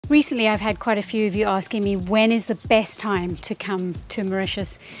Recently, I've had quite a few of you asking me when is the best time to come to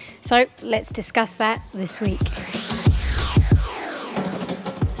Mauritius. So let's discuss that this week.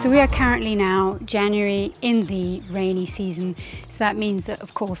 So we are currently now January in the rainy season. So that means that,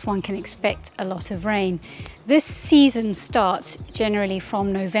 of course, one can expect a lot of rain. This season starts generally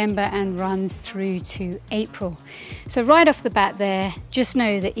from November and runs through to April. So right off the bat there, just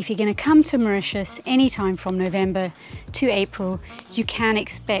know that if you're going to come to Mauritius anytime from November to April, you can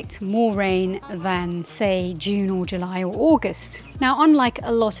expect more rain than, say, June or July or August. Now, unlike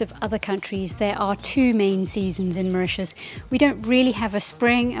a lot of other countries, there are two main seasons in Mauritius. We don't really have a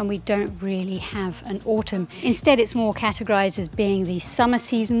spring and we don't really have an autumn. Instead, it's more categorized as being the summer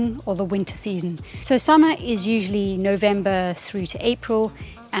season or the winter season. So summer is usually November through to April,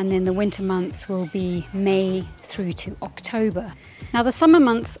 and then the winter months will be May through to October. Now, the summer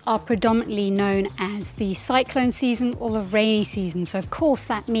months are predominantly known as the cyclone season or the rainy season. So of course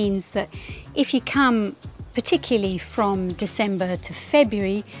that means that if you come particularly from December to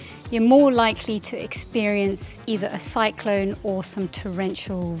February, you're more likely to experience either a cyclone or some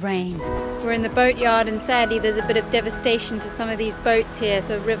torrential rain. We're in the boatyard and sadly there's a bit of devastation to some of these boats here.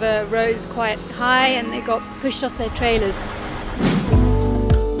 The river rose quite high and they got pushed off their trailers.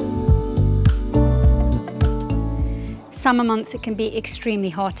 Summer months, it can be extremely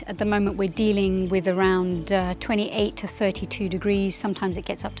hot. At the moment we're dealing with around 28 to 32 degrees. Sometimes it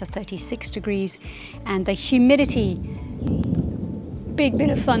gets up to 36 degrees. And the humidity, big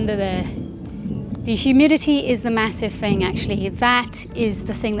bit of thunder there. The humidity is the massive thing actually. That is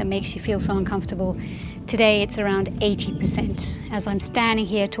the thing that makes you feel so uncomfortable. Today it's around 80%. As I'm standing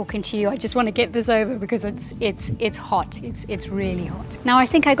here talking to you, I just want to get this over because it's hot. It's really hot. Now I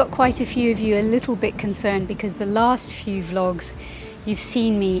think I got quite a few of you a little bit concerned because the last few vlogs you've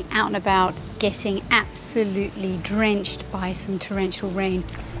seen me out and about getting absolutely drenched by some torrential rain.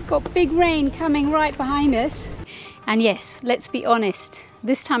 Got big rain coming right behind us. And yes, let's be honest,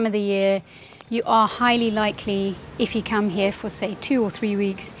 this time of the year you are highly likely, if you come here for say 2 or 3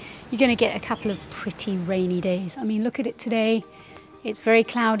 weeks, you're going to get a couple of pretty rainy days. I mean, look at it today. It's very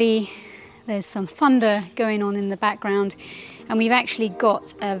cloudy. There's some thunder going on in the background. And we've actually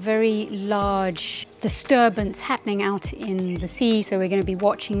got a very large disturbance happening out in the sea. So we're going to be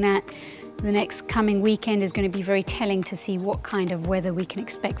watching that. The next coming weekend is going to be very telling to see what kind of weather we can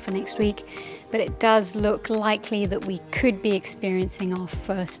expect for next week. But it does look likely that we could be experiencing our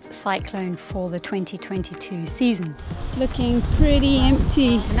first cyclone for the 2022 season. Looking pretty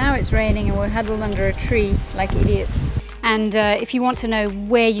empty. So now it's raining and we're huddled under a tree like idiots. And if you want to know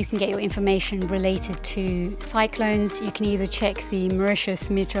where you can get your information related to cyclones, you can either check the Mauritius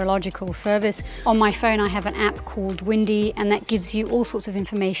Meteorological Service. On my phone I have an app called Windy and that gives you all sorts of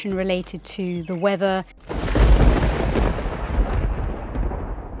information related to the weather.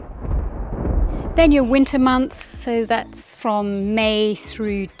 Then your winter months, so that's from May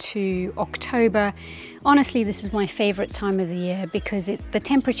through to October. Honestly, this is my favorite time of the year because the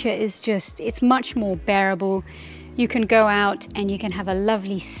temperature is it's much more bearable. You can go out and you can have a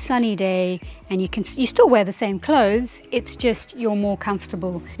lovely sunny day and you still wear the same clothes, it's just you're more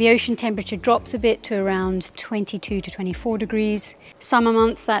comfortable. The ocean temperature drops a bit to around 22 to 24 degrees. Summer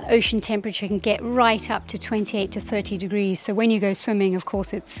months, that ocean temperature can get right up to 28 to 30 degrees. So when you go swimming, of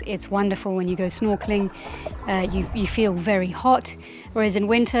course, it's wonderful. When you go snorkeling, you feel very hot. Whereas in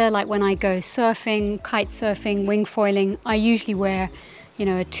winter, like when I go surfing, kite surfing, wing foiling, I usually wear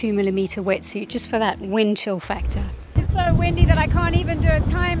a 2mm wetsuit just for that wind chill factor. It's so windy that I can't even do a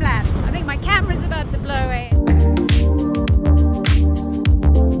time lapse. I think my camera's about to blow away.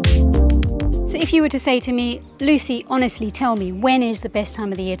 So if you were to say to me, Lucy, honestly tell me, when is the best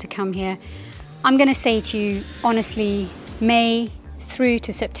time of the year to come here? I'm going to say to you, honestly, May through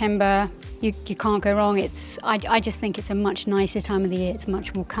to September. You can't go wrong. I just think it's a much nicer time of the year. It's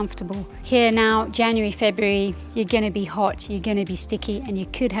much more comfortable. Here now, January, February, you're going to be hot, you're going to be sticky, and you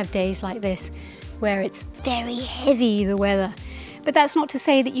could have days like this where it's very heavy, the weather. But that's not to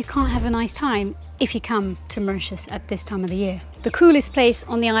say that you can't have a nice time if you come to Mauritius at this time of the year. The coolest place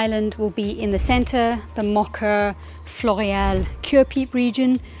on the island will be in the center, the Mocha, Floréal, Curepipe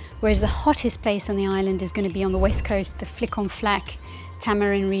region, whereas the hottest place on the island is going to be on the west coast, the Flic-en-Flac,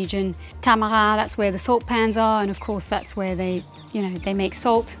 Tamarin region. Tamara, that's where the salt pans are, and of course that's where they make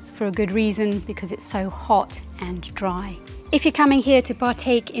salt. It's for a good reason because it's so hot and dry. If you're coming here to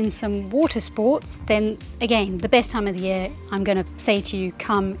partake in some water sports, then again, the best time of the year, I'm going to say to you,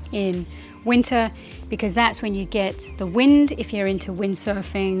 come in winter because that's when you get the wind. If you're into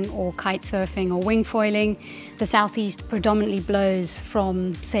windsurfing or kite surfing or wing foiling, the southeast predominantly blows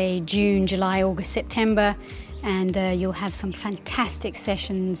from say June, July, August, September. and you'll have some fantastic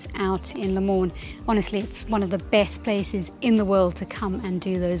sessions out in Le Morne. Honestly, it's one of the best places in the world to come and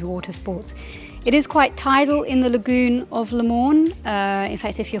do those water sports. It is quite tidal in the lagoon of Le Morne. In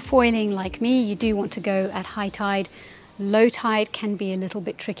fact, if you're foiling like me, you do want to go at high tide. Low tide can be a little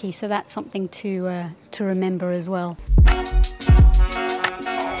bit tricky, so that's something to remember as well.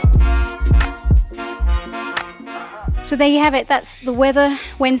 So there you have it, that's the weather.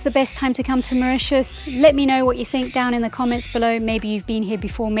 When's the best time to come to Mauritius? Let me know what you think down in the comments below. Maybe you've been here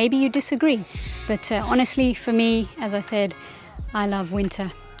before, maybe you disagree. But honestly, for me, as I said, I love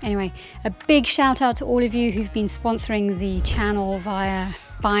winter. Anyway, a big shout out to all of you who've been sponsoring the channel via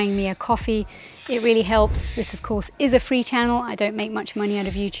buying me a coffee. It really helps. This, of course, is a free channel. I don't make much money out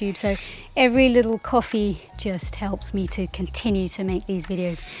of YouTube, so every little coffee just helps me to continue to make these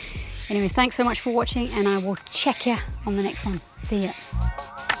videos. Anyway, thanks so much for watching, and I will check you on the next one. See ya.